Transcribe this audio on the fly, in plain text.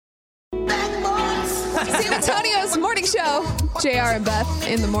San Antonio's morning show. JR and Beth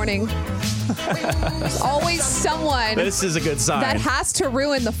in the morning. There's always someone This is a good sign. that has to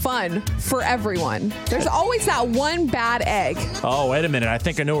ruin the fun for everyone. There's always that one bad egg. Oh, wait a minute. I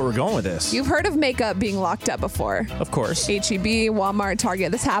think I know where we're going with this. You've heard of makeup being locked up before. Of course. H-E-B, Walmart,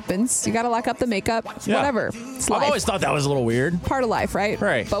 Target. This happens. You got to lock up the makeup. Yeah. Whatever. It's life. I've always thought that was a little weird. Part of life, right?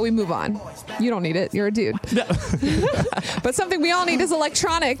 Right. But we move on. You don't need it. You're a dude. But something we all need is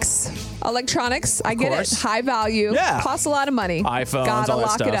electronics. Electronics, I get it. course. High value. Yeah. Costs a lot of money. iPhones, Gotta all that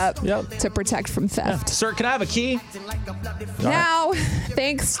lock it stuff. up Yep. to protect from theft. Sir, can I have a key? Now,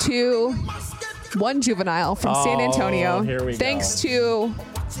 thanks to one juvenile from San Antonio, here we go. thanks to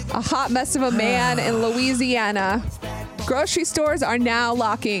a hot mess of a man in Louisiana, grocery stores are now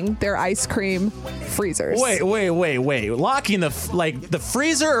locking their ice cream freezers. Wait. Locking the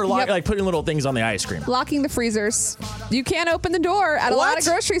freezer or Yep. like putting little things on the ice cream? Locking the freezers. You can't open the door at a lot of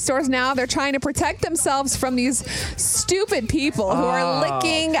What? grocery stores now. They're trying to protect themselves from these stupid people who are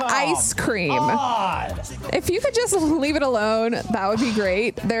licking ice cream. God. If you could just leave it alone, that would be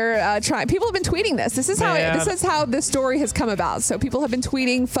great. They're trying. People have been tweeting this. This is how this story has come about. So people have been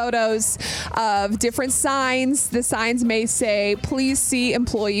tweeting photos of different signs. The signs may say, "Please see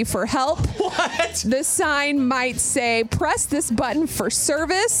employee for help." What? The sign might say, "Press this button for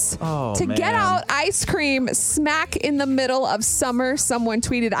service." Oh, to get man. out ice cream smack in the middle of summer. Someone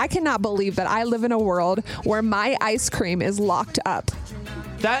tweeted, "I cannot believe that I live in a world where my ice cream is locked up."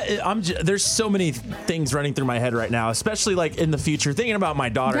 There's so many things running through my head right now, especially like in the future, thinking about my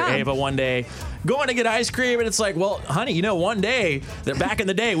daughter Yeah. Ava one day going to get ice cream, and it's like, well, honey, one day that back in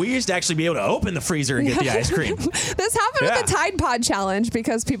the day we used to actually be able to open the freezer and get the ice cream. This happened with the Tide Pod challenge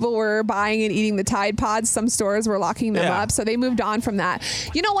because people were buying and eating the Tide Pods. Some stores were locking them Yeah. up, so they moved on from that.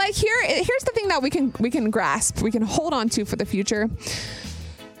 You know what? Here's the thing that we can grasp, we can hold on to for the future.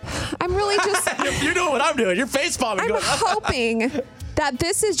 I'm really just You're doing what I'm doing. You're face palming. I'm hoping that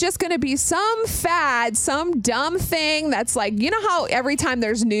this is just going to be some fad, some dumb thing that's like, you know how every time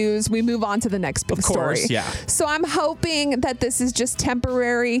there's news, we move on to the next big Of course, story. yeah. So I'm hoping that this is just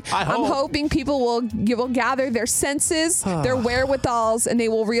temporary. I hope. I'm hoping people will gather their senses, their wherewithals, and they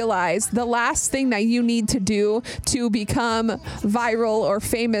will realize the last thing that you need to do to become viral or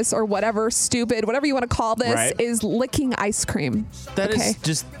famous or whatever stupid, whatever you want to call this, Right. is licking ice cream. That is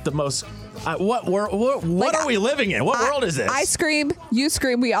just the most. What are we living in? What world is this? I scream, you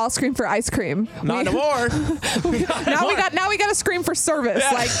scream, we all scream for ice cream. Not anymore. Now we got to scream for service.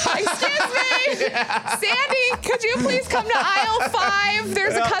 Yeah. Like, excuse me, Sandy, could you please come to aisle 5?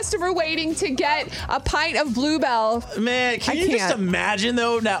 There's a customer waiting to get a pint of Bluebell. Man, can you just imagine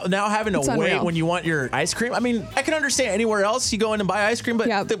though now having to It's wait unreal. when you want your ice cream? I mean, I can understand anywhere else you go in and buy ice cream, but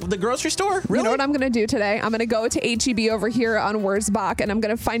Yeah. the grocery store, really? You know what I'm going to do today? I'm going to go to H-E-B over here on Wurzbach, and I'm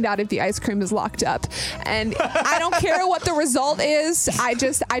going to find out if the ice cream is locked up. And I don't care what the result is. I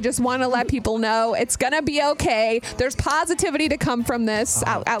just want to let people know it's going to be okay. There's positivity to come from this.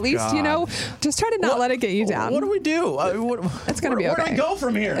 At least, God. just try to not let it get you down. What do we do? It's gonna be Where do okay. we go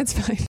from here? It's fine.